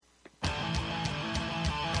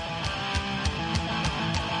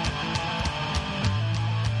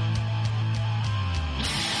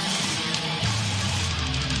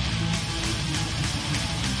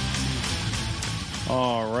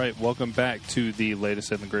right, welcome back to the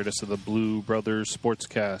latest and the greatest of the Blue Brothers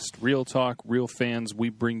Sportscast. Real talk, real fans, we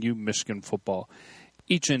bring you Michigan football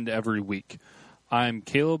each and every week. I'm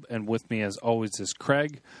Caleb, and with me as always is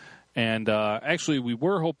Craig. And actually, we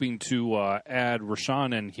were hoping to add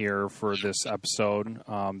Rashawn in here for this episode.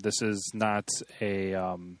 This is not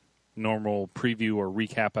a normal preview or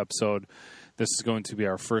recap episode. This is going to be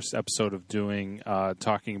our first episode of doing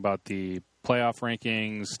talking about the playoff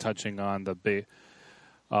rankings, touching on the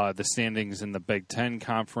standings in the Big Ten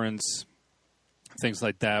Conference, things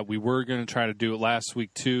like that. We were going to try to do it last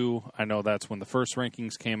week too. I know that's when the first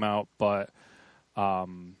rankings came out, but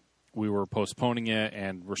we were postponing it,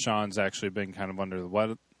 and Rashawn's actually been kind of under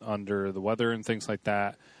the weather and things like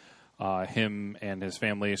that, him and his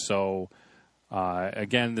family. So,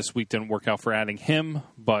 again, this week didn't work out for adding him,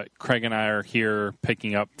 but Craig and I are here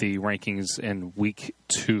picking up the rankings in week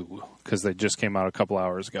 2 because they just came out a couple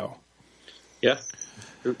hours ago. Yeah,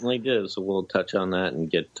 certainly did. So we'll touch on that and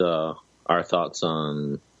get our thoughts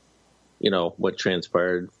on, what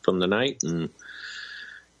transpired from the night, and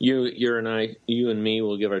you and me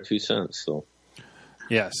will give our 2 cents. So,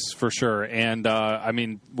 yes, for sure. And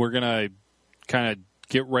we're gonna kind of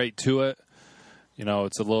get right to it.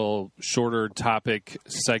 It's a little shorter topic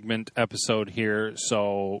segment episode here.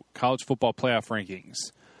 So, college football playoff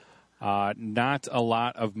rankings. Not a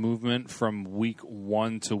lot of movement from week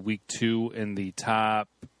 1 to week 2 in the top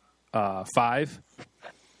 5.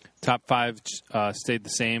 Top 5 stayed the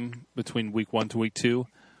same between week 1 to week 2,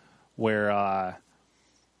 where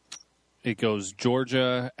it goes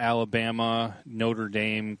Georgia, Alabama, Notre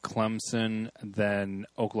Dame, Clemson, then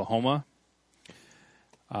Oklahoma.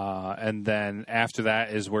 And then after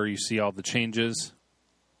that is where you see all the changes.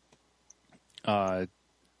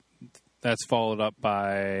 That's followed up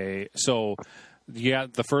by, so you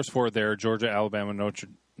got the first 4 there, Georgia, Alabama,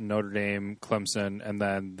 Notre Dame, Clemson, and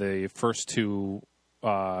then the first 2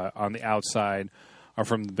 on the outside are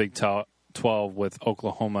from the Big 12 with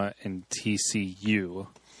Oklahoma and TCU.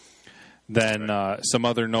 Then some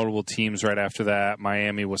other notable teams right after that,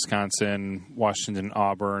 Miami, Wisconsin, Washington,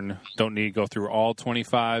 Auburn. Don't need to go through all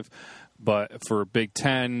 25, but for Big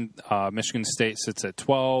 10, Michigan State sits at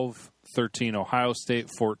 12, 13 Ohio State,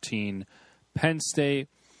 14 Penn State.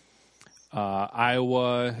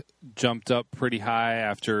 Iowa jumped up pretty high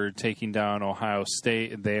after taking down Ohio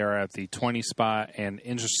State. They are at the 20 spot, and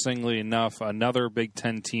interestingly enough, another Big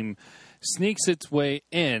 10 team sneaks its way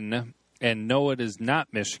in. And no, it is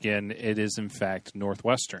not Michigan. It is, in fact,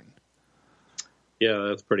 Northwestern. Yeah,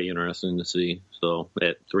 that's pretty interesting to see. So,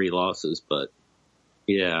 at 3 losses. But,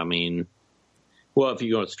 yeah, if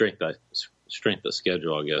you go strength of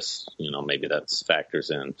schedule, I guess, maybe that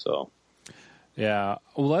factors in. So, yeah.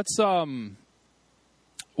 Well, let's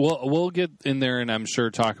we'll get in there and I'm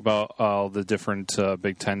sure talk about all the different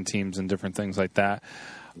Big Ten teams and different things like that.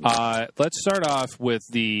 Let's start off with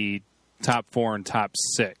the top 4 and top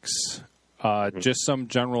 6. Just some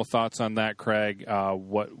general thoughts on that, Craig.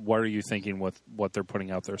 What are you thinking with what they're putting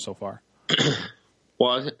out there so far?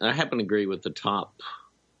 Well, I happen to agree with the top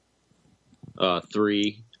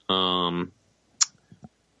 3.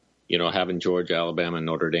 Having Georgia, Alabama, and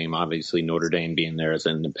Notre Dame. Obviously, Notre Dame being there as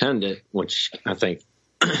an independent, which I think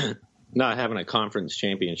not having a conference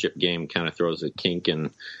championship game kind of throws a kink in.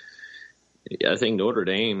 I think Notre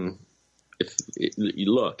Dame. If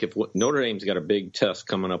Notre Dame's got a big test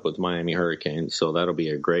coming up with Miami Hurricanes, so that'll be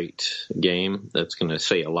a great game. That's going to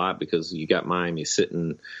say a lot because you got Miami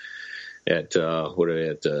sitting at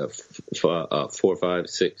 4, 5,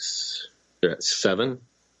 6, they're at 7. Is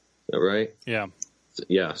that right?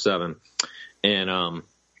 Yeah, 7. And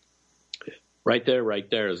right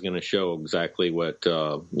there is going to show exactly what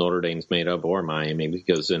Notre Dame's made of, or Miami,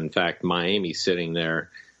 because in fact Miami sitting there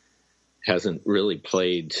hasn't really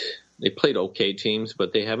played. They played okay teams,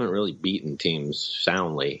 but they haven't really beaten teams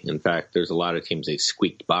soundly. In fact, there's a lot of teams they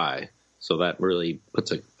squeaked by. So that really puts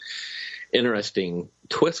an interesting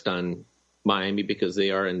twist on Miami because they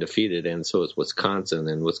are undefeated, and so is Wisconsin,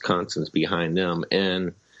 and Wisconsin's behind them.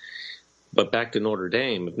 But back to Notre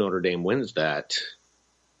Dame, if Notre Dame wins that,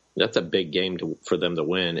 that's a big game for them to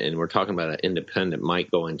win. And we're talking about an independent might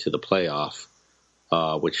go into the playoff,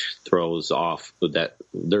 which throws off that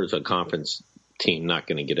there's a conference team not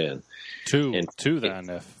going to get in. Two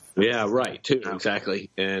then. Yeah, right. 2, exactly.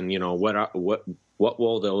 And what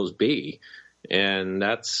will those be? And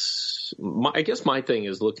that's I guess my thing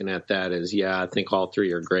is looking at that is, I think all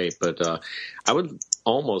 3 are great, but I would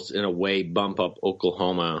almost in a way bump up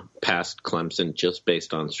Oklahoma past Clemson just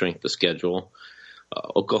based on strength of schedule.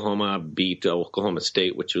 Oklahoma beat Oklahoma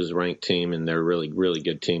State, which was a ranked team, and they're a really, really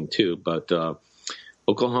good team too. But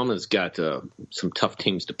Oklahoma's got some tough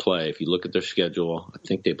teams to play. If you look at their schedule, I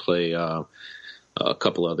think they play a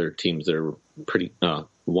couple other teams that are pretty.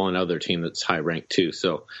 One other team that's high ranked too.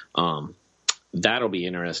 So that'll be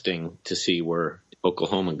interesting to see where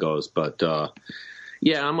Oklahoma goes. But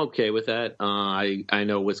yeah, I'm okay with that. I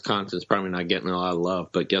know Wisconsin's probably not getting a lot of love,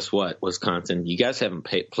 but guess what, Wisconsin, you guys haven't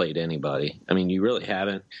played anybody. I mean, you really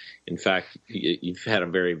haven't. In fact, you've had a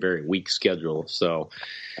very, very weak schedule, so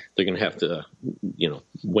they're going to have to,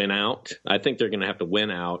 win out. I think they're going to have to win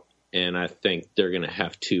out, and I think they're going to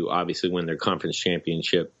have to obviously win their conference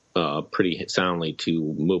championship pretty soundly to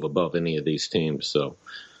move above any of these teams. So,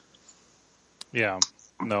 yeah.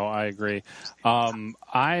 No, I agree. I'll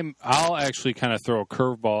actually kind of throw a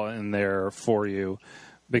curveball in there for you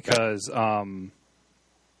because I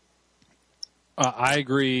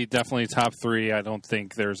agree. Definitely top three. I don't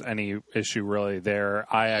think there's any issue really there.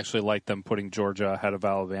 I actually like them putting Georgia ahead of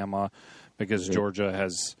Alabama because Georgia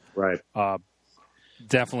has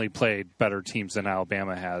definitely played better teams than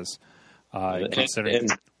Alabama has. Considering.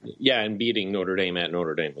 And beating Notre Dame at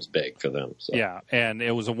Notre Dame was big for them. So. Yeah, and it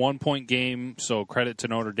was a 1-point game, so credit to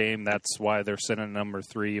Notre Dame. That's why they're sitting at number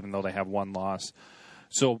 3, even though they have one loss.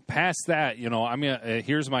 So past that,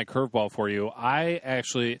 here's my curveball for you. I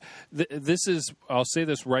actually, this is, I'll say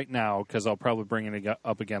this right now because I'll probably bring it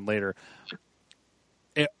up again later.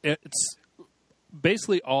 It's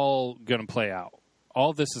basically all going to play out.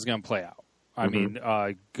 All this is going to play out. I mean,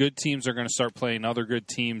 good teams are going to start playing other good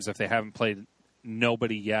teams if they haven't played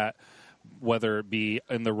nobody yet, whether it be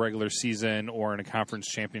in the regular season or in a conference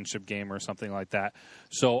championship game or something like that.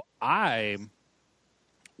 So I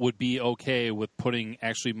would be okay with putting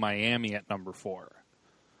actually Miami at number 4.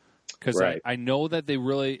 Because I know that they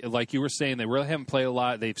really, like you were saying, they really haven't played a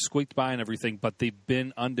lot. They've squeaked by and everything, but they've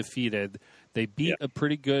been undefeated. They beat a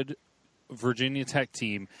pretty good Virginia Tech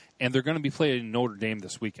team, and they're going to be playing Notre Dame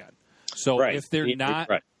this weekend. So if they're not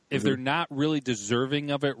if they're not really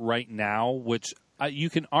deserving of it right now, which you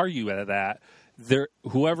can argue at that,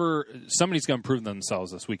 somebody's going to prove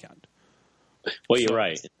themselves this weekend. Well, you're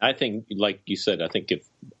right. I think, like you said, I think if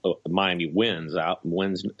Miami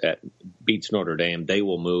beats Notre Dame, they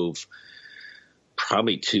will move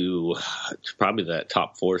probably to that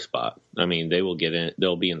top 4 spot. I mean, they will get in.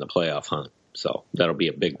 They'll be in the playoff hunt. So that'll be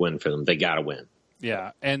a big win for them. They got to win.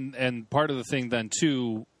 Yeah, and part of the thing then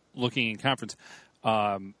too, looking in conference,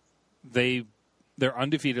 they're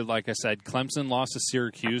undefeated. Like I said, Clemson lost to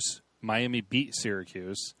Syracuse. Miami beat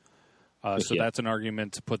Syracuse. So that's an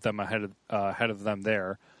argument to put them ahead of them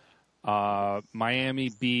there.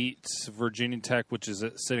 Miami beat Virginia Tech, which is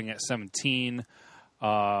sitting at 17.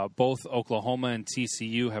 Both Oklahoma and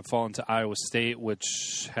TCU have fallen to Iowa State,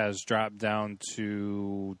 which has dropped down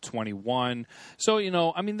to 21. So,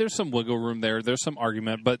 there's some wiggle room there. There's some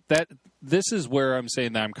argument, but this is where I'm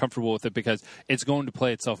saying that I'm comfortable with it because it's going to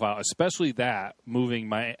play itself out, especially that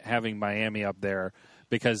having Miami up there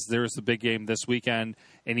because there's the big game this weekend,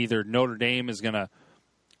 and either Notre Dame is going to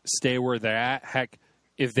stay where they're at. Heck,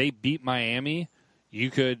 if they beat Miami,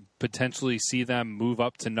 you could potentially see them move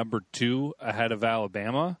up to number 2 ahead of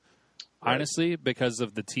Alabama, honestly, because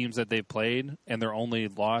of the teams that they've played and their only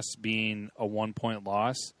loss being a 1-point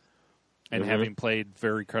loss and having played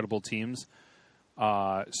very credible teams.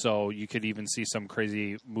 So you could even see some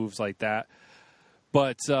crazy moves like that.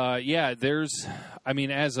 But,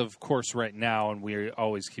 as of course right now, and we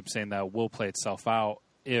always keep saying that will play itself out,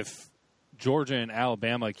 if Georgia and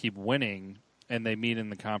Alabama keep winning and they meet in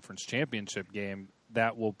the conference championship game,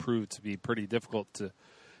 that will prove to be pretty difficult to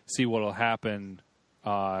see what will happen,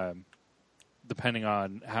 depending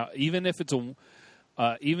on how. Even if it's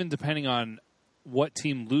even depending on what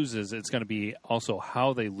team loses, it's going to be also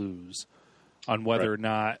how they lose, on whether or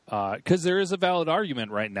not. Because there is a valid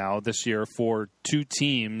argument right now this year for 2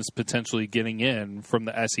 teams potentially getting in from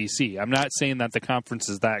the SEC. I'm not saying that the conference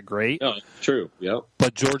is that great. No, true. Yep.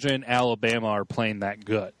 But Georgia and Alabama are playing that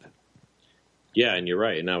good. Yeah, and you're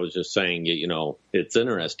right. And I was just saying, it's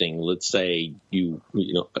interesting. Let's say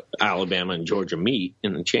Alabama and Georgia meet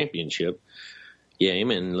in the championship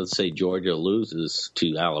game, and let's say Georgia loses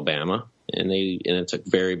to Alabama, and it's a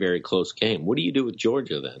very, very close game. What do you do with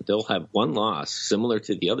Georgia then? They'll have one loss, similar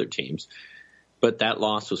to the other teams, but that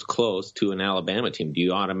loss was close to an Alabama team. Do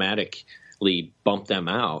you automatically bump them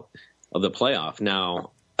out of the playoff?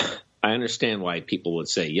 Now, I understand why people would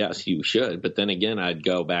say, yes, you should. But then again, I'd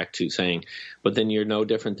go back to saying, but then you're no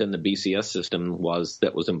different than the BCS system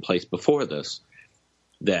that was in place before this.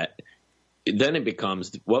 That then it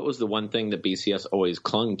becomes, what was the one thing that BCS always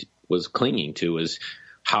was clinging to is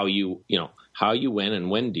how you win and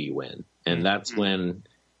when do you win. And that's when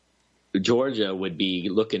Georgia would be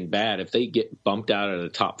looking bad if they get bumped out of the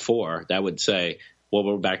top 4. That would say, well,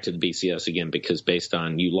 we're back to the BCS again, because based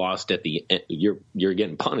on you lost at the end, you're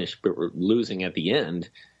getting punished, but we're losing at the end.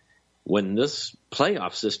 When this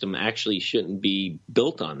playoff system actually shouldn't be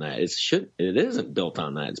built on that. It isn't built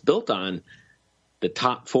on that. It's built on the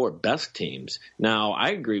top 4 best teams. Now, I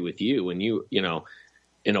agree with you when you know,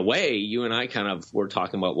 in a way, you and I kind of were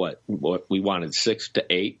talking about what we wanted 6 to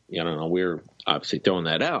 8. I don't know. We're obviously throwing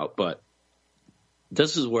that out, but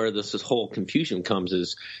this is where this whole confusion comes.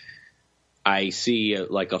 Is I see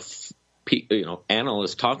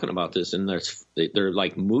analysts talking about this, and they're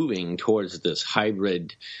like moving towards this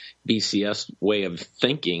hybrid BCS way of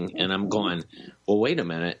thinking, and I'm going, well, wait a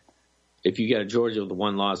minute. If you get a Georgia with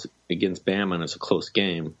 1 loss against Bama and it's a close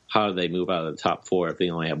game, how do they move out of the top 4 if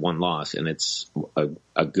they only have 1 loss? And it's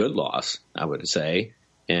a good loss, I would say.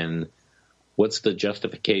 And what's the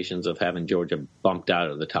justifications of having Georgia bumped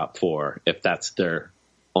out of the top 4 if that's their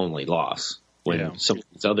only loss? When some of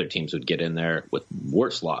these other teams would get in there with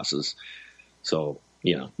worse losses. So,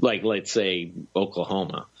 like let's say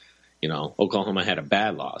Oklahoma. Oklahoma had a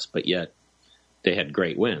bad loss, but yet they had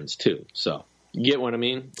great wins too. So you get what I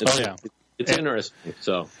mean? It's interesting.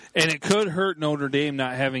 So, and it could hurt Notre Dame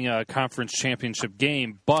not having a conference championship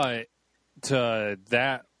game, but to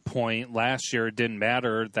that point, last year it didn't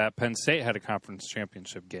matter that Penn State had a conference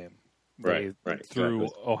championship game. They threw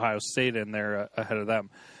Ohio State in there ahead of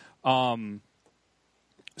them.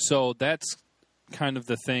 So that's kind of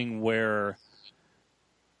the thing where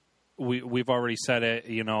we've already said it,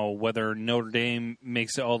 whether Notre Dame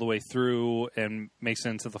makes it all the way through and makes it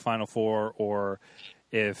into the Final Four, or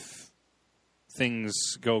if things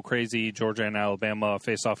go crazy, Georgia and Alabama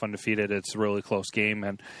face off undefeated, it's a really close game,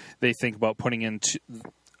 and they think about putting in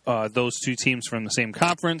those 2 teams from the same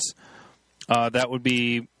conference. That would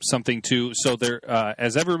be something too. So there,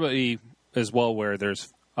 as everybody is well aware, there's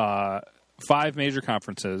 5 major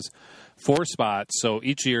conferences, 4 spots. So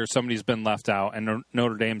each year somebody's been left out, and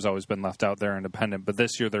Notre Dame's always been left out. They're independent, but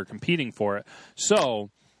this year they're competing for it. So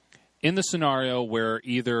in the scenario where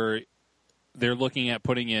either they're looking at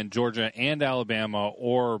putting in Georgia and Alabama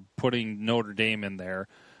or putting Notre Dame in there,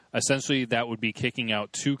 essentially that would be kicking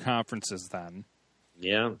out 2 conferences then.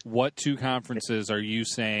 Yeah. What 2 conferences are you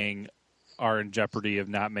saying are in jeopardy of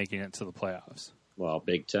not making it to the playoffs? Well,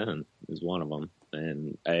 Big Ten is one of them.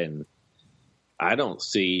 And I don't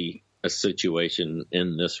see a situation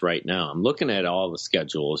in this right now. I'm looking at all the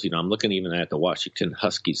schedules. I'm looking even at the Washington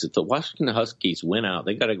Huskies. If the Washington Huskies win out,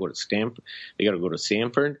 they got to go to Stanford. They got to go to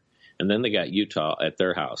Sanford, and then they got Utah at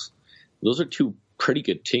their house. Those are 2 pretty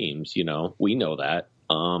good teams. We know that.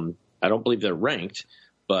 I don't believe they're ranked,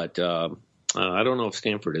 but I don't know if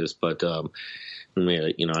Stanford is. But I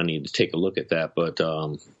need to take a look at that. But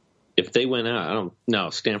if they win out,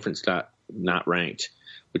 Stanford's not ranked,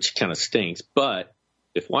 which kind of stinks. But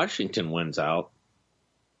if Washington wins out,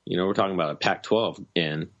 we're talking about a Pac-12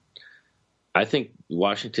 in. I think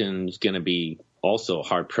Washington's going to be also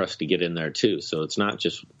hard-pressed to get in there, too. So it's not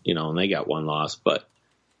just, and they got 1 loss. But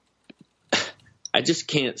I just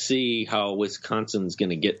can't see how Wisconsin's going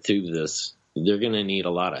to get through this. They're going to need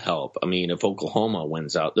a lot of help. I mean, if Oklahoma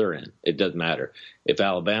wins out, they're in. It doesn't matter. If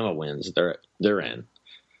Alabama wins, they're in.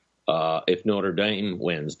 If Notre Dame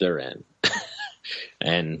wins, they're in.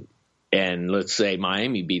 And let's say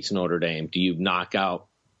Miami beats Notre Dame. Do you knock out?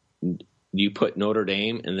 Do you put Notre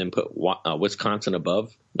Dame and then put Wisconsin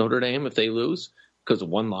above Notre Dame if they lose because of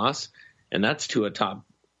 1 loss? And that's to a top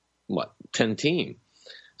 10 team.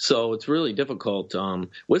 So it's really difficult.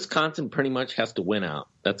 Wisconsin pretty much has to win out.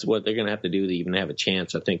 That's what they're going to have to do to even have a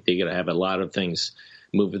chance. I think they're going to have a lot of things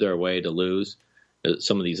move their way to lose.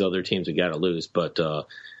 Some of these other teams have got to lose. But do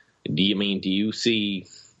you see?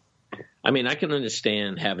 I mean, I can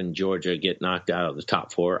understand having Georgia get knocked out of the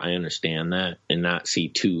top 4. I understand that, and not see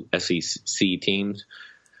 2 SEC teams.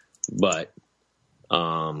 But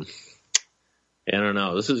I don't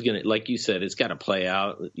know. This is going to, like you said, it's got to play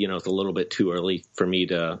out. It's a little bit too early for me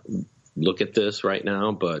to look at this right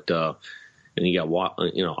now. But and you got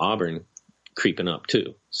Auburn creeping up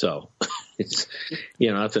too. So it's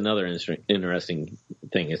that's another interesting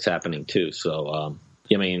thing that's happening too. So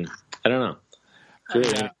I don't know.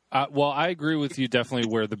 Really, well, I agree with you definitely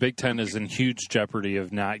where the Big Ten is in huge jeopardy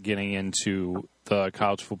of not getting into the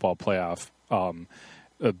college football playoff.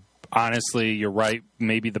 Honestly, you're right.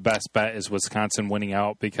 Maybe the best bet is Wisconsin winning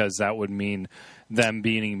out because that would mean them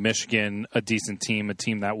beating Michigan, a decent team, a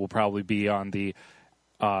team that will probably be on the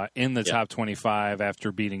in the top 25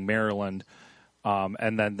 after beating Maryland.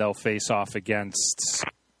 And then they'll face off against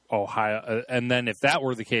Ohio. And then if that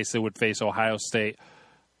were the case, they would face Ohio State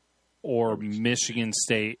or Michigan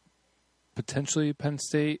State potentially Penn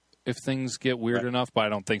State if things get weird enough, but I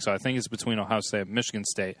don't think so. I think it's between Ohio State and Michigan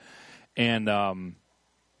State. And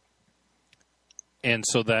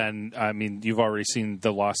so then, I mean, you've already seen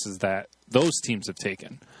the losses that those teams have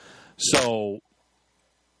taken. So,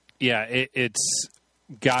 yeah, it's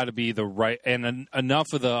got to be the right – and enough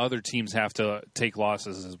of the other teams have to take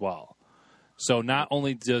losses as well. So not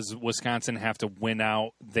only does Wisconsin have to win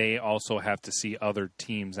out, they also have to see other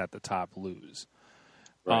teams at the top lose.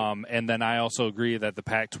 Right. And then I also agree that the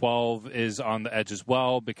Pac-12 is on the edge as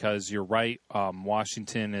well because you're right.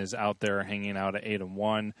 Washington is out there hanging out at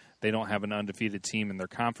 8-1. They don't have an undefeated team in their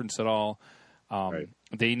conference at all. Right.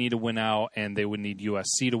 They need to win out, and they would need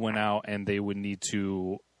USC to win out, and they would need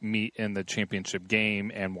to meet in the championship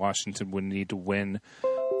game, and Washington would need to win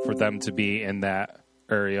for them to be in that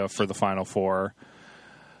area for the Final Four.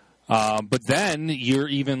 But then you're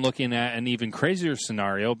even looking at an even crazier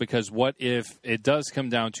scenario because what if it does come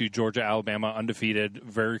down to Georgia, Alabama, undefeated,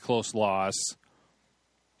 very close loss,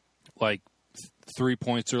 like 3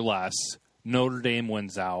 points or less, Notre Dame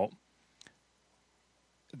wins out.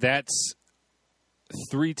 That's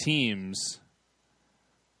 3 teams,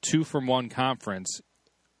 2 from one conference.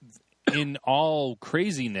 In all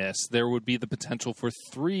craziness, there would be the potential for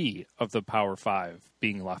 3 of the Power 5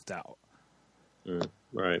 being left out.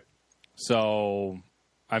 Right. So,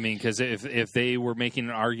 I mean, because if they were making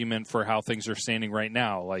an argument for how things are standing right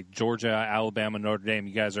now, like Georgia, Alabama, Notre Dame,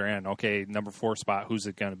 you guys are in. Okay, number 4 spot, who's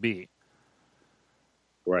it going to be?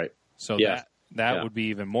 Right. So that would be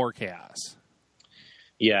even more chaos.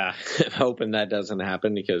 Yeah, hoping that doesn't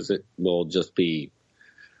happen because it will just be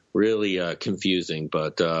really confusing.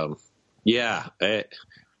 But, I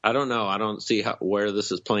don't know. I don't see where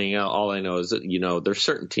this is playing out. All I know is that, there's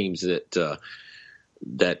certain teams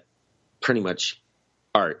that pretty much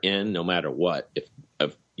are in no matter what.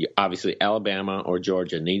 If obviously Alabama or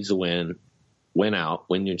Georgia needs to win out,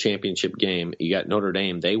 win your championship game. You got Notre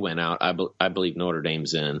Dame, they went out. I believe Notre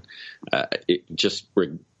Dame's in.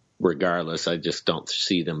 Regardless, I just don't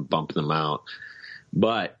see them bumping them out.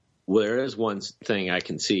 But there is one thing I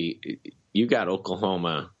can see. You got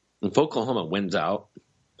Oklahoma. If Oklahoma wins out,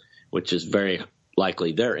 which is very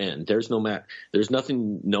likely, they're in. There's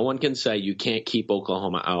nothing, no one can say you can't keep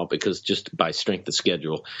Oklahoma out because just by strength of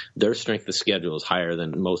schedule, their strength of schedule is higher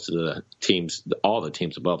than most of the teams, all the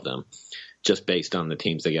teams above them, just based on the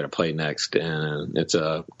teams they got to play next. And it's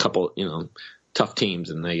a couple, tough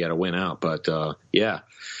teams and they got to win out. But, I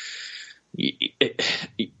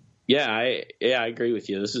agree with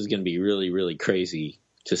you. This is going to be really, really crazy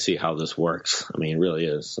to see how this works. I mean, it really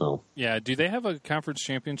is. So, yeah. Do they have a conference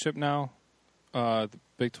championship now? The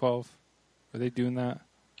Big 12? Are they doing that?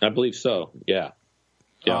 I believe so. Yeah.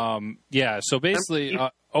 So basically,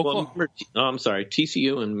 Oklahoma. I'm sorry.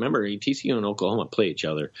 TCU and Oklahoma play each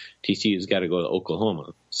other. TCU's got to go to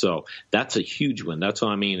Oklahoma, so that's a huge one. That's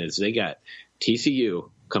what I mean is they got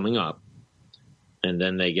TCU coming up, and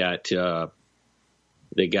then they got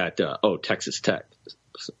Texas Tech.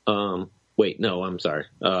 Wait, no, I'm sorry.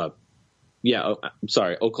 I'm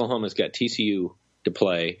sorry. Oklahoma's got TCU to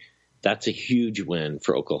play. That's a huge win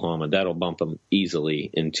for Oklahoma. That'll bump them easily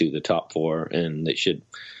into the top 4, and they should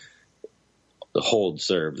hold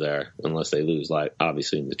serve there unless they lose, like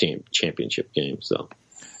obviously in the championship game. So,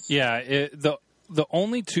 yeah, the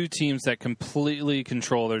only 2 teams that completely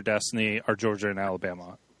control their destiny are Georgia and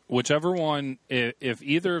Alabama. Whichever one, if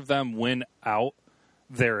either of them win out,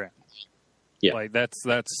 they're in. Yeah. Like that's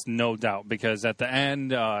no doubt because at the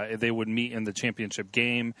end they would meet in the championship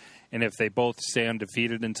game, and if they both stay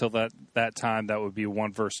undefeated until that time, that would be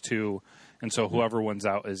 1 versus 2, and so whoever wins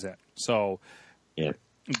out is in. So yeah,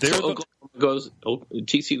 TCU goes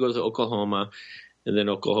to Oklahoma, and then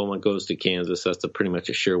Oklahoma goes to Kansas. That's pretty much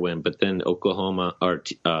a sure win. But then Oklahoma or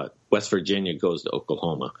West Virginia goes to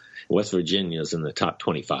Oklahoma. West Virginia is in the top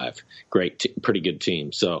 25. Pretty good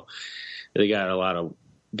team. So they got a lot of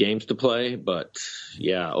games to play, but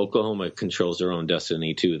yeah, Oklahoma controls their own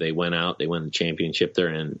destiny too. They went out, they won the championship,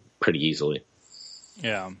 they're in pretty easily.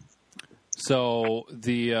 Yeah. So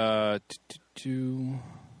the okay,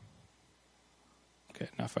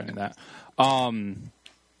 not finding that.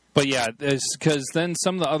 But yeah, because then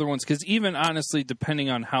some of the other ones, because even honestly, depending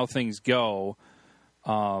on how things go,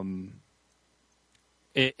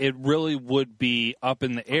 it really would be up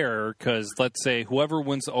in the air because let's say whoever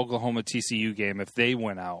wins the Oklahoma TCU game, if they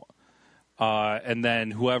win out, and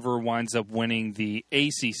then whoever winds up winning the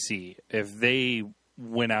ACC, if they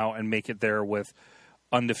win out and make it there with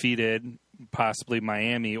undefeated, possibly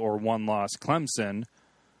Miami or 1-loss Clemson,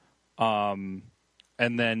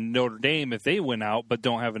 and then Notre Dame, if they win out but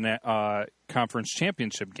don't have a conference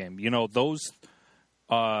championship game, those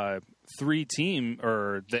three team,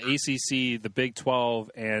 or the ACC, the Big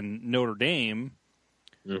 12, and Notre Dame,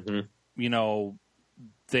 you know,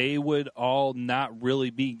 they would all not really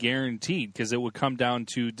be guaranteed because it would come down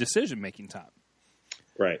to decision-making time.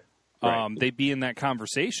 Right. They'd be in that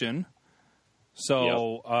conversation.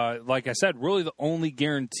 So, like I said, really the only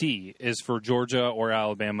guarantee is for Georgia or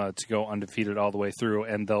Alabama to go undefeated all the way through,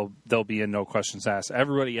 and they'll be in no questions asked.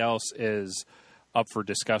 Everybody else is up for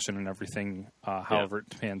discussion and everything, however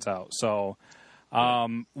it pans out. So,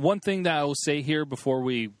 one thing that I will say here before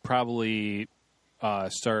we probably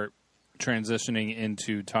start transitioning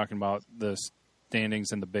into talking about the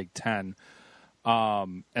standings in the Big Ten,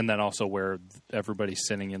 and then also where everybody's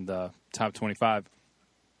sitting in the top 25.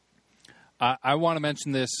 I want to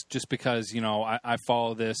mention this just because, you know, I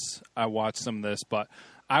follow this. I watch some of this. But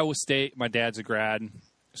Iowa State, my dad's a grad,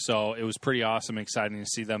 so it was pretty awesome and exciting to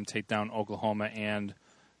see them take down Oklahoma and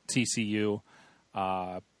TCU.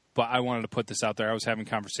 But I wanted to put this out there. I was having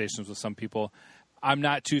conversations with some people. I'm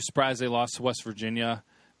not too surprised they lost to West Virginia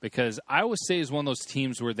because Iowa State is one of those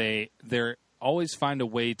teams where they're always find a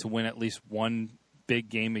way to win at least one big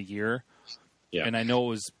game a year. Yeah. And I know it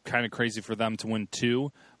was kind of crazy for them to win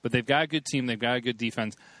two, but they've got a good team. They've got a good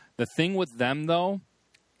defense. The thing with them, though,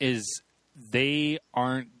 is they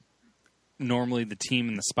aren't normally the team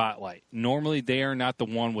in the spotlight. Normally, they are not the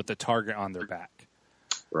one with the target on their back.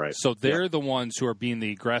 Right. So they're the ones who are being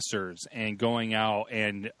the aggressors and going out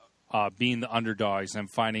and being the underdogs and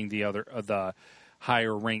finding the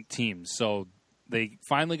higher ranked teams. So they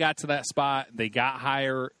finally got to that spot. They got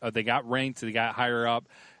higher. They got ranked. They got higher up.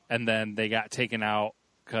 And then they got taken out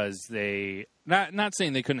because they not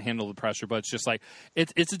saying they couldn't handle the pressure, but it's just like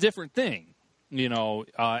it's a different thing, you know.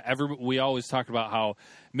 We always talk about how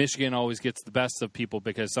Michigan always gets the best of people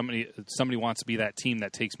because somebody wants to be that team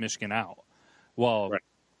that takes Michigan out. Well, right.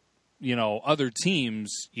 You know, other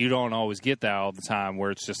teams you don't always get that all the time.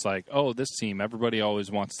 Where it's just like, oh, this team, everybody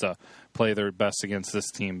always wants to play their best against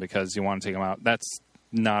this team because you want to take them out. That's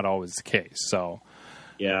not always the case. So.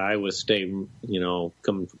 Yeah, Iowa State, you know,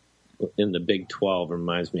 come in the Big 12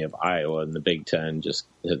 reminds me of Iowa in the Big 10. Just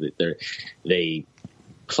they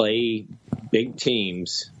play big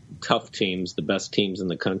teams, tough teams, the best teams in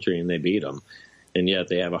the country, and they beat them. And yet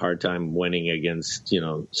they have a hard time winning against, you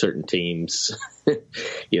know, certain teams,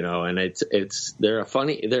 you know. And they're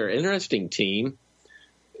an interesting team.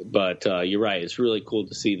 But you're right, it's really cool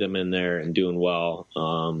to see them in there and doing well.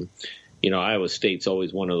 You know, Iowa State's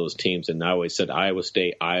always one of those teams, and I always said Iowa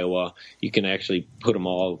State, Iowa, you can actually put them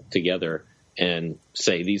all together and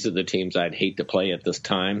say these are the teams I'd hate to play at this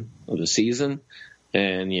time of the season,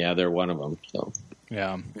 and yeah, they're one of them. So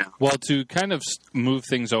yeah. Well, to kind of move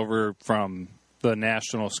things over from the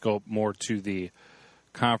national scope more to the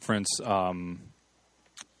conference,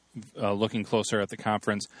 looking closer at the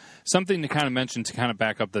conference, something to kind of mention to kind of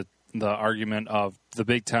back up the argument of the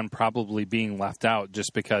Big Ten probably being left out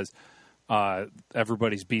just because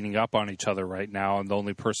everybody's beating up on each other right now, and the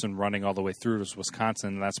only person running all the way through is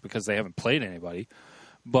Wisconsin, and that's because they haven't played anybody.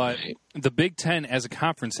 But the Big Ten as a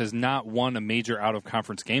conference has not won a major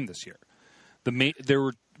out-of-conference game this year. There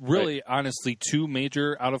were really, honestly, two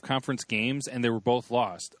major out-of-conference games, and they were both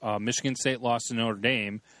lost. Michigan State lost to Notre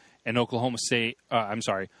Dame, and Ohio State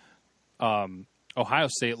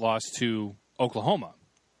lost to Oklahoma.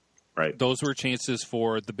 Right. Those were chances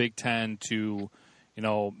for the Big Ten to, you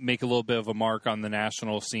know, make a little bit of a mark on the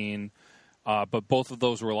national scene. But both of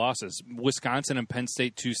those were losses. Wisconsin and Penn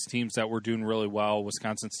State, two teams that were doing really well.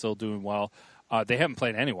 Wisconsin's still doing well. They haven't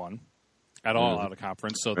played anyone at all out of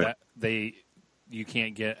conference, so that you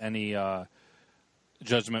can't get any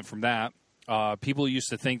judgment from that. People used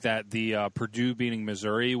to think that the Purdue beating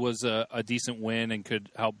Missouri was a decent win and could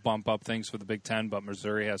help bump up things for the Big Ten, but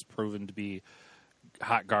Missouri has proven to be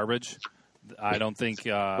hot garbage. I don't think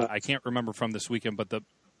I can't remember from this weekend, but the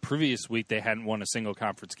previous week they hadn't won a single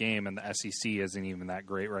conference game, and the SEC isn't even that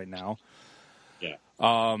great right now. Yeah.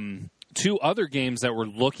 Two other games that were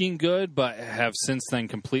looking good but have since then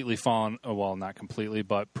completely fallen. Well, not completely,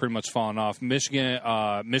 but pretty much fallen off.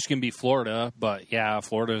 Michigan beat Florida, but yeah,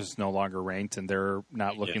 Florida is no longer ranked, and they're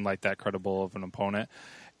not looking like that credible of an opponent.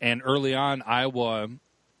 And early on, Iowa,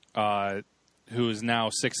 who is now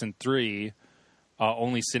 6-3.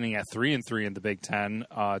 Only sitting at 3-3 in the Big Ten,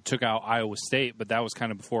 took out Iowa State, but that was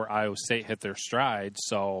kind of before Iowa State hit their stride.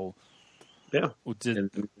 So, yeah,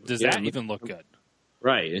 does that even look good?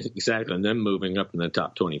 Right, exactly. And then moving up in the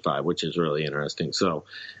top 25, which is really interesting. So,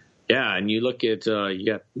 yeah, and you look at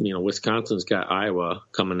Wisconsin's got Iowa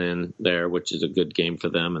coming in there, which is a good game for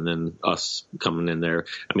them, and then us coming in there.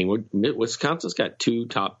 I mean, Wisconsin's got two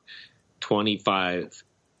top 25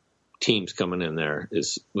 teams coming in there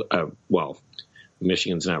is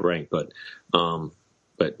Michigan's not ranked, but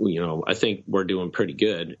I think we're doing pretty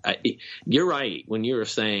good. You're right when you were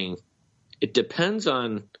saying it depends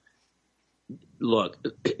on. Look,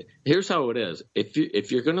 here's how it is.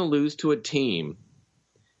 If you're going to lose to a team,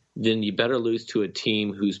 then you better lose to a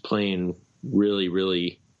team who's playing really,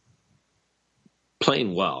 really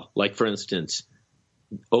playing well. Like, for instance,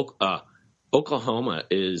 Oklahoma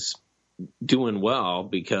is doing well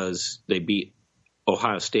because they beat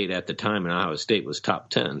Ohio State at the time, and Ohio State was top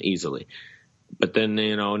 10 easily. But then,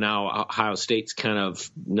 now Ohio State's kind of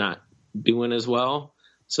not doing as well.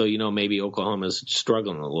 So, maybe Oklahoma's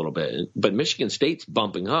struggling a little bit. But Michigan State's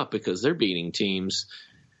bumping up because they're beating teams.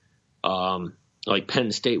 Like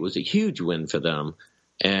Penn State was a huge win for them.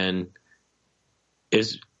 And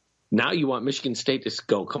now you want Michigan State to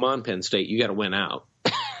go, come on, Penn State, you got to win out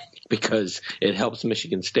because it helps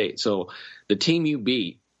Michigan State. So the team you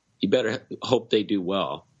beat, you better hope they do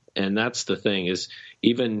well. And that's the thing is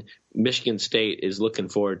even Michigan State is looking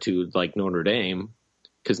forward to like Notre Dame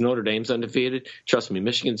because Notre Dame's undefeated. Trust me,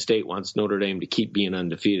 Michigan State wants Notre Dame to keep being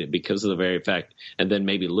undefeated because of the very fact, and then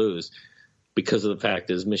maybe lose because of the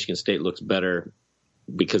fact is Michigan State looks better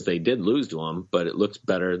because they did lose to them, but it looks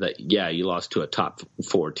better that, you lost to a top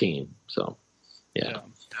 4 team. So,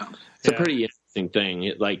 It's a pretty interesting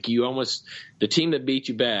thing. Like the team that beat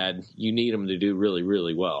you bad, you need them to do really,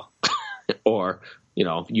 really well. Or,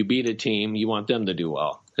 you beat a team, you want them to do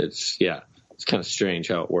well. It's kind of strange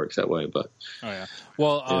how it works that way, but. Oh yeah.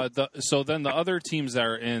 Well, so then the other teams that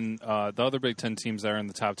are in the other Big Ten teams that are in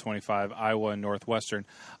the top 25, Iowa and Northwestern.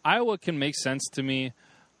 Iowa can make sense to me.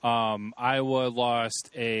 Iowa lost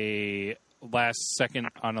a last second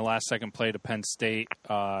play to Penn State.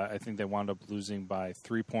 I think they wound up losing by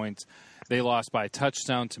 3 points. They lost by a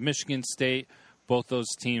touchdown to Michigan State. Both those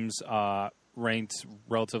teams ranked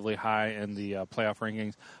relatively high in the playoff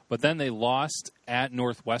rankings. But then they lost at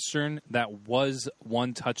Northwestern. That was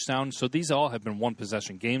one touchdown. So these all have been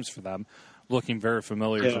one-possession games for them, looking very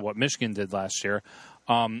familiar to what Michigan did last year,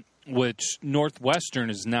 which Northwestern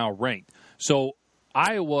is now ranked. So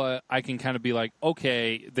Iowa, I can kind of be like,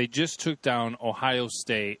 okay, they just took down Ohio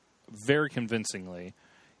State very convincingly,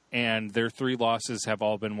 and their 3 losses have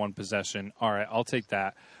all been one possession. All right, I'll take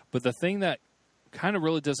that. But the thing that kind of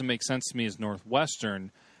really doesn't make sense to me is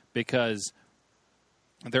Northwestern because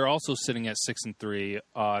they're also sitting at 6-3.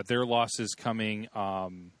 Their losses coming a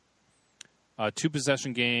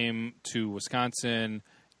 2-possession game to Wisconsin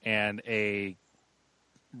and a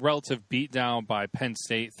relative beatdown by Penn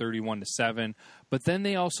State, 31-7. But then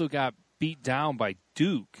they also got beat down by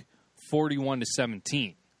Duke,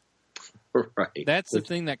 41-17. Right. That's the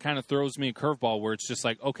thing that kind of throws me a curveball where it's just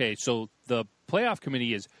like, okay, so the playoff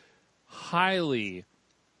committee is highly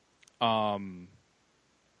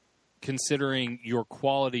considering your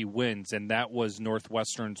quality wins, and that was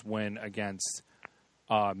Northwestern's win against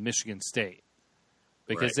Michigan State.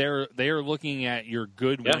 Because they are looking at your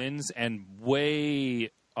good wins and way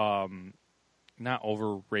not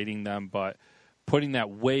overrating them, but putting that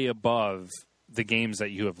way above the games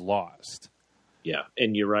that you have lost. Yeah,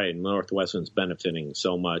 and you're right. Northwestern's benefiting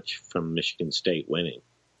so much from Michigan State winning.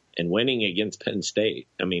 And winning against Penn State,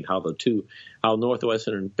 I mean, how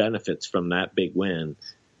Northwestern benefits from that big win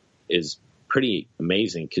is pretty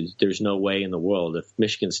amazing because there's no way in the world if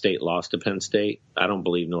Michigan State lost to Penn State, I don't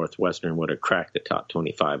believe Northwestern would have cracked the top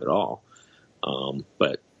 25 at all.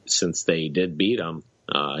 But since they did beat them,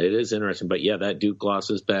 it is interesting. But that Duke loss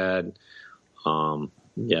is bad. I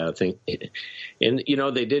think, and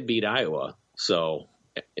they did beat Iowa, so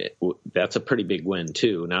that's a pretty big win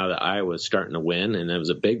too. Now that Iowa's starting to win, and it was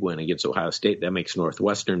a big win against Ohio State, that makes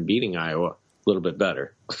Northwestern beating Iowa a little bit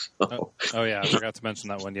better. Oh yeah, I forgot to mention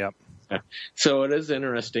that one. Yep. So it is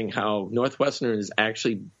interesting how Northwestern has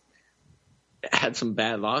actually had some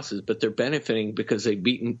bad losses, but they're benefiting because they're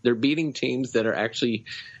beating teams that are actually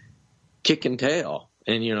kicking tail.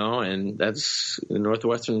 And, and that's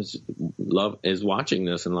Northwestern's love is watching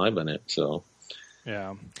this and loving it. So,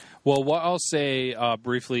 yeah. Well, what I'll say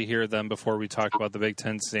briefly here then before we talk about the Big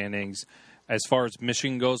Ten standings, as far as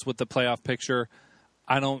Michigan goes with the playoff picture,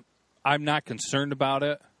 I'm not concerned about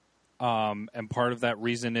it. And part of that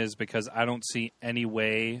reason is because I don't see any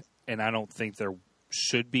way, and I don't think there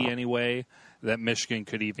should be any way that Michigan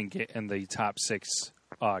could even get in the top 6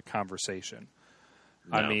 conversation.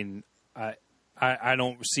 No. I mean, I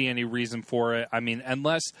don't see any reason for it. I mean,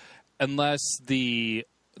 unless the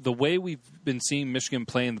way we've been seeing Michigan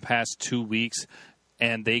play in the past 2 weeks,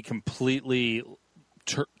 and they completely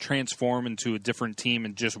transform into a different team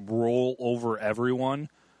and just roll over everyone.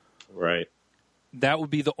 Right. that would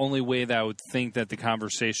be the only way that I would think that the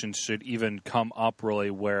conversation should even come up,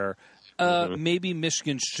 really, where maybe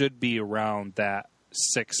Michigan should be around that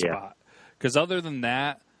 6th spot. Because other than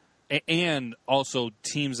that, and also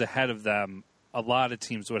teams ahead of them, a lot of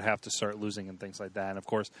teams would have to start losing and things like that. And, of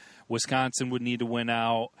course, Wisconsin would need to win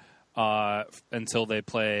out until they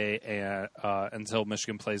play, and until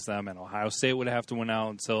Michigan plays them, and Ohio State would have to win out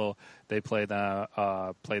until they play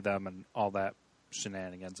them, and all that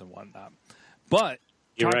shenanigans and whatnot. But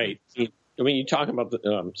you're right. I mean, you talk about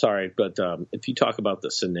if you talk about the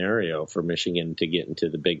scenario for Michigan to get into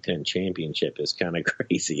the Big Ten championship is kind of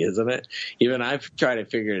crazy, isn't it? Even I've tried to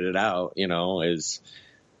figure it out. Is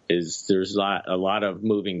there's a lot of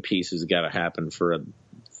moving pieces got to happen for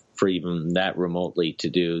even that remotely to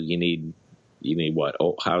do. You need what,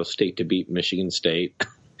 Ohio State to beat Michigan State,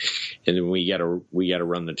 and then we got to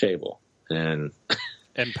run the table, and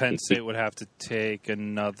Penn State would have to take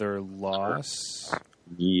another loss.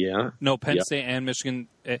 Yeah. No, Penn State and Michigan.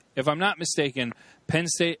 If I'm not mistaken, Penn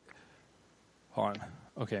State. Hold on.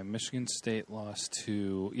 Okay, Michigan State lost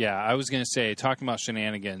to. Yeah, I was going to say, talking about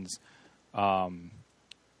shenanigans.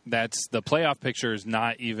 That's the playoff picture is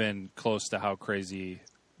not even close to how crazy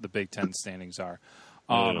the Big Ten standings are.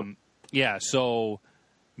 Yeah, so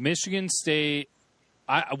Michigan State.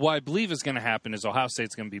 What I believe is going to happen is Ohio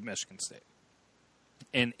State's going to beat Michigan State.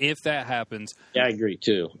 And if that happens, I agree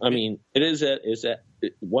too. I mean,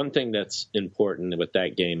 one thing that's important with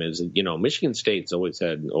that game is, Michigan State's always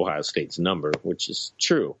had Ohio State's number, which is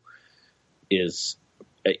true. This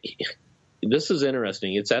is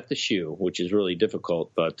interesting. It's at the shoe, which is really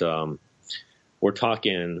difficult, but we're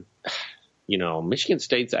talking, Michigan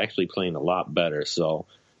State's actually playing a lot better. So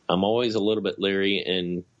I'm always a little bit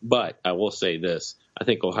leery, but I will say this. I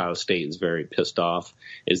think Ohio State is very pissed off,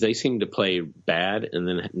 is they seem to play bad, and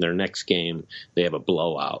then in their next game they have a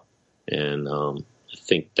blowout, and I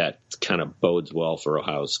think that kind of bodes well for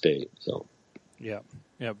Ohio State. So, yeah,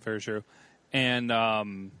 very true. And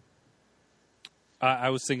I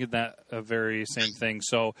was thinking that very same thing.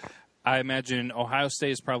 So I imagine Ohio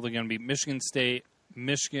State is probably going to be Michigan State.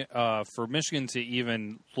 For Michigan to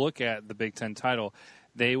even look at the Big Ten title,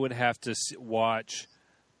 they would have to watch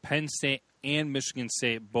Penn State and Michigan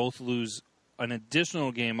State both lose an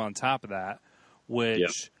additional game on top of that,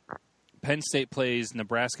 which Penn State plays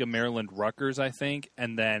Nebraska, Maryland, Rutgers, I think,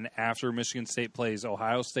 and then after Michigan State plays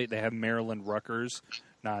Ohio State, they have Maryland, Rutgers,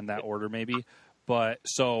 not in that order maybe, but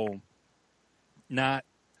so not,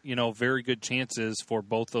 very good chances for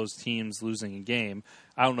both those teams losing a game.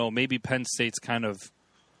 I don't know, maybe Penn State's kind of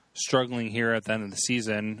struggling here at the end of the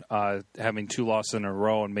season, having 2 losses in a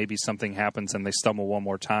row, and maybe something happens and they stumble one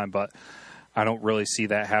more time, but I don't really see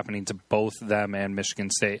that happening to both them and Michigan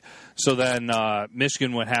State. So then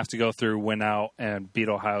Michigan would have to go through, win out, and beat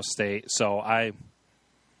Ohio State. So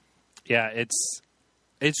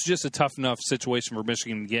it's just a tough enough situation for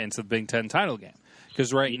Michigan to get into the Big Ten title game.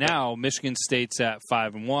 Because right now, Michigan State's at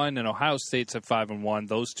 5-1 and Ohio State's at 5-1.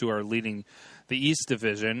 Those two are leading the East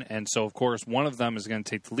Division, and so of course one of them is going to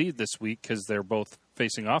take the lead this week because they're both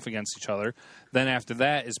facing off against each other. Then after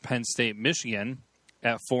that is Penn State, Michigan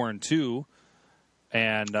at 4-2.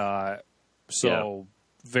 And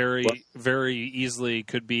very, very easily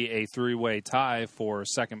could be a 3-way tie for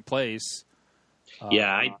second place.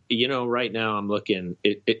 Right now I'm looking.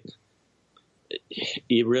 It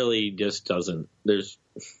really just doesn't. There's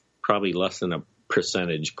probably less than a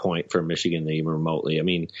percentage point for Michigan even remotely. I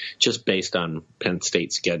mean, just based on Penn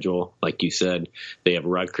State's schedule, like you said, they have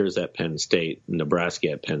Rutgers at Penn State, Nebraska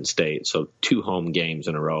at Penn State, so 2 home games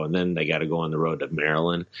in a row, and then they got to go on the road to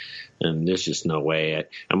Maryland, and there's just no way.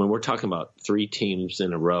 I mean, we're talking about 3 teams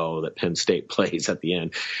in a row that Penn State plays at the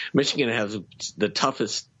end. Michigan has the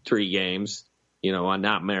toughest 3 games,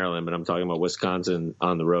 not Maryland, but I'm talking about Wisconsin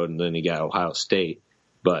on the road, and then you got Ohio State,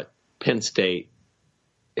 but Penn State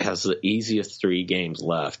has the easiest 3 games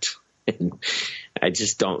left. And I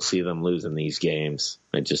just don't see them losing these games.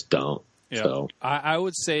 I just don't. Yeah. So I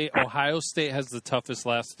would say Ohio State has the toughest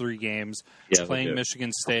last 3 games. Playing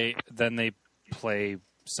Michigan State, then they play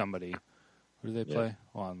somebody. Who do they play? Yeah.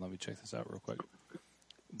 Hold on, let me check this out real quick.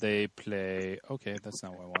 They play. Okay, that's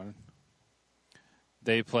not what I wanted.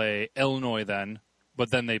 They play Illinois then,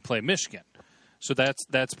 but then they play Michigan. So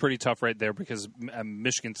that's pretty tough right there because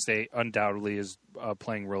Michigan State undoubtedly is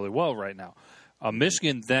playing really well right now.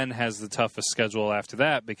 Michigan then has the toughest schedule after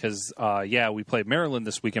that because, we play Maryland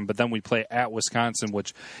this weekend, but then we play at Wisconsin,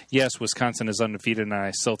 which, yes, Wisconsin is undefeated, and I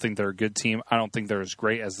still think they're a good team. I don't think they're as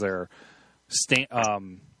great as their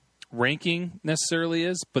ranking necessarily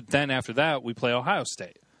is. But then after that, we play Ohio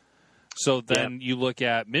State. So then you look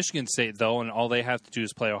at Michigan State, though, and all they have to do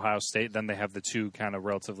is play Ohio State. Then they have the two kind of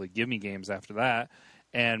relatively gimme games after that.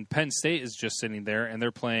 And Penn State is just sitting there, and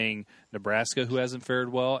they're playing Nebraska, who hasn't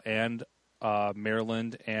fared well, and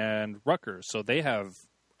Maryland and Rutgers. So they have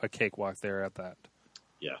a cakewalk there at that.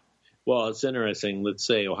 Yeah. Well, it's interesting. Let's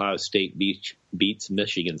say Ohio State beats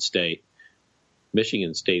Michigan State.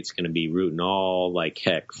 Michigan State's going to be rooting all like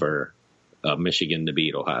heck for Michigan to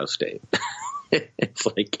beat Ohio State. It's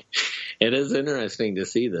like, it is interesting to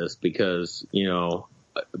see this because,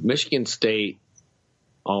 Michigan State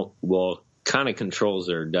kind of controls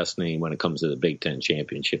their destiny when it comes to the Big Ten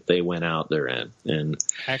championship. They went out, they're in. And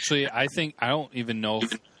actually, I don't even know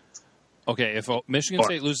if Michigan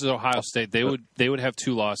State loses Ohio State, they would have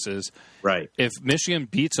two losses. Right. If Michigan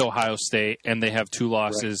beats Ohio State and they have two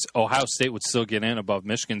losses, right, Ohio State would still get in above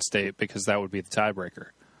Michigan State because that would be the tiebreaker.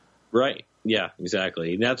 Right. Yeah,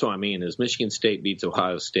 exactly. And that's what I mean is Michigan State beats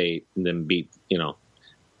Ohio State and then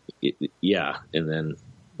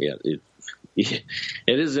it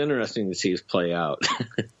is interesting to see this play out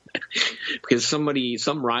because some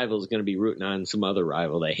rival is going to be rooting on some other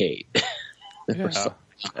rival they hate. Yeah. So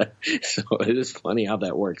it is funny how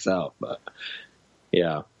that works out, but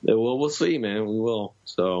yeah, we'll see, man. We will.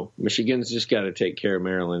 So Michigan's just got to take care of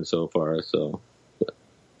Maryland so far. So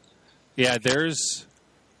yeah, there's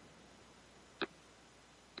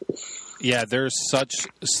such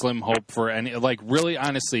slim hope for any, really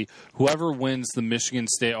honestly, whoever wins the Michigan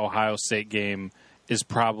State-Ohio State game is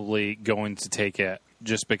probably going to take it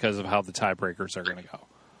just because of how the tiebreakers are going to go.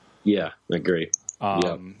 Yeah, I agree.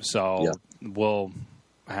 We'll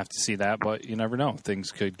have to see that, but you never know.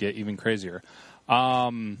 Things could get even crazier.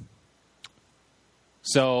 That's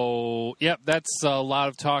a lot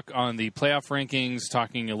of talk on the playoff rankings,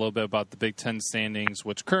 talking a little bit about the Big Ten standings,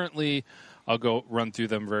 which currently – I'll go run through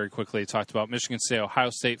them very quickly. I talked about Michigan State, Ohio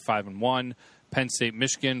State 5-1, Penn State,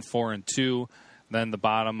 Michigan 4-2. Then the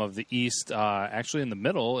bottom of the East, actually in the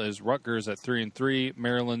middle, is Rutgers at 3-3,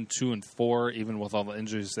 Maryland 2-4, even with all the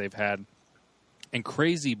injuries they've had. And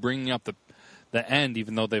crazy, bringing up the end,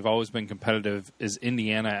 even though they've always been competitive, is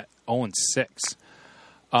Indiana at 0-6.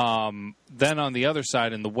 Then on the other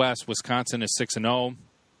side in the West, Wisconsin is 6-0.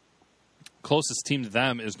 Closest team to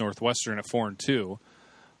them is Northwestern at 4-2.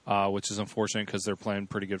 Which is unfortunate because they're playing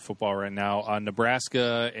pretty good football right now.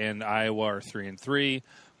 Nebraska and Iowa are 3-3.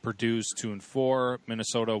 Purdue's 2-4.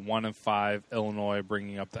 Minnesota 1-5. Illinois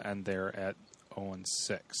bringing up the end there at 0-6.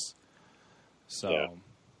 So,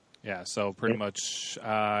 so pretty much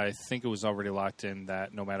I think it was already locked in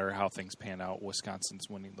that no matter how things pan out, Wisconsin's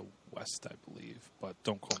winning the West, I believe. But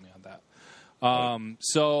don't quote me on that.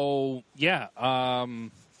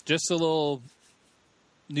 Just a little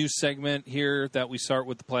new segment here that we start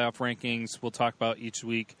with the playoff rankings. We'll talk about each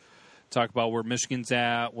week, talk about where Michigan's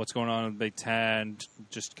at, what's going on in the Big Ten,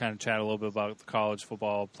 just kind of chat a little bit about the college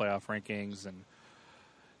football playoff rankings and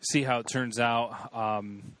see how it turns out.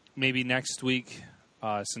 Maybe next week,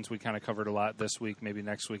 since we kind of covered a lot this week, maybe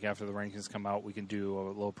next week after the rankings come out, we can do a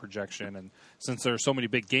little projection. And since there are so many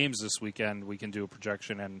big games this weekend, we can do a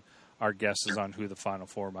projection and our guesses on who the Final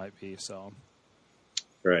Four might be. So,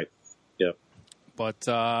 right. Yep. But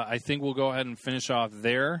I think we'll go ahead and finish off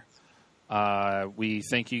there. We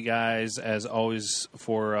thank you guys, as always,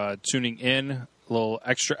 for tuning in. A little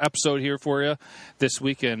extra episode here for you this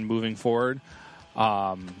week and moving forward.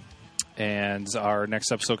 And our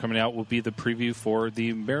next episode coming out will be the preview for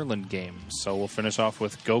the Maryland game. So we'll finish off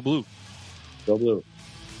with Go Blue. Go Blue.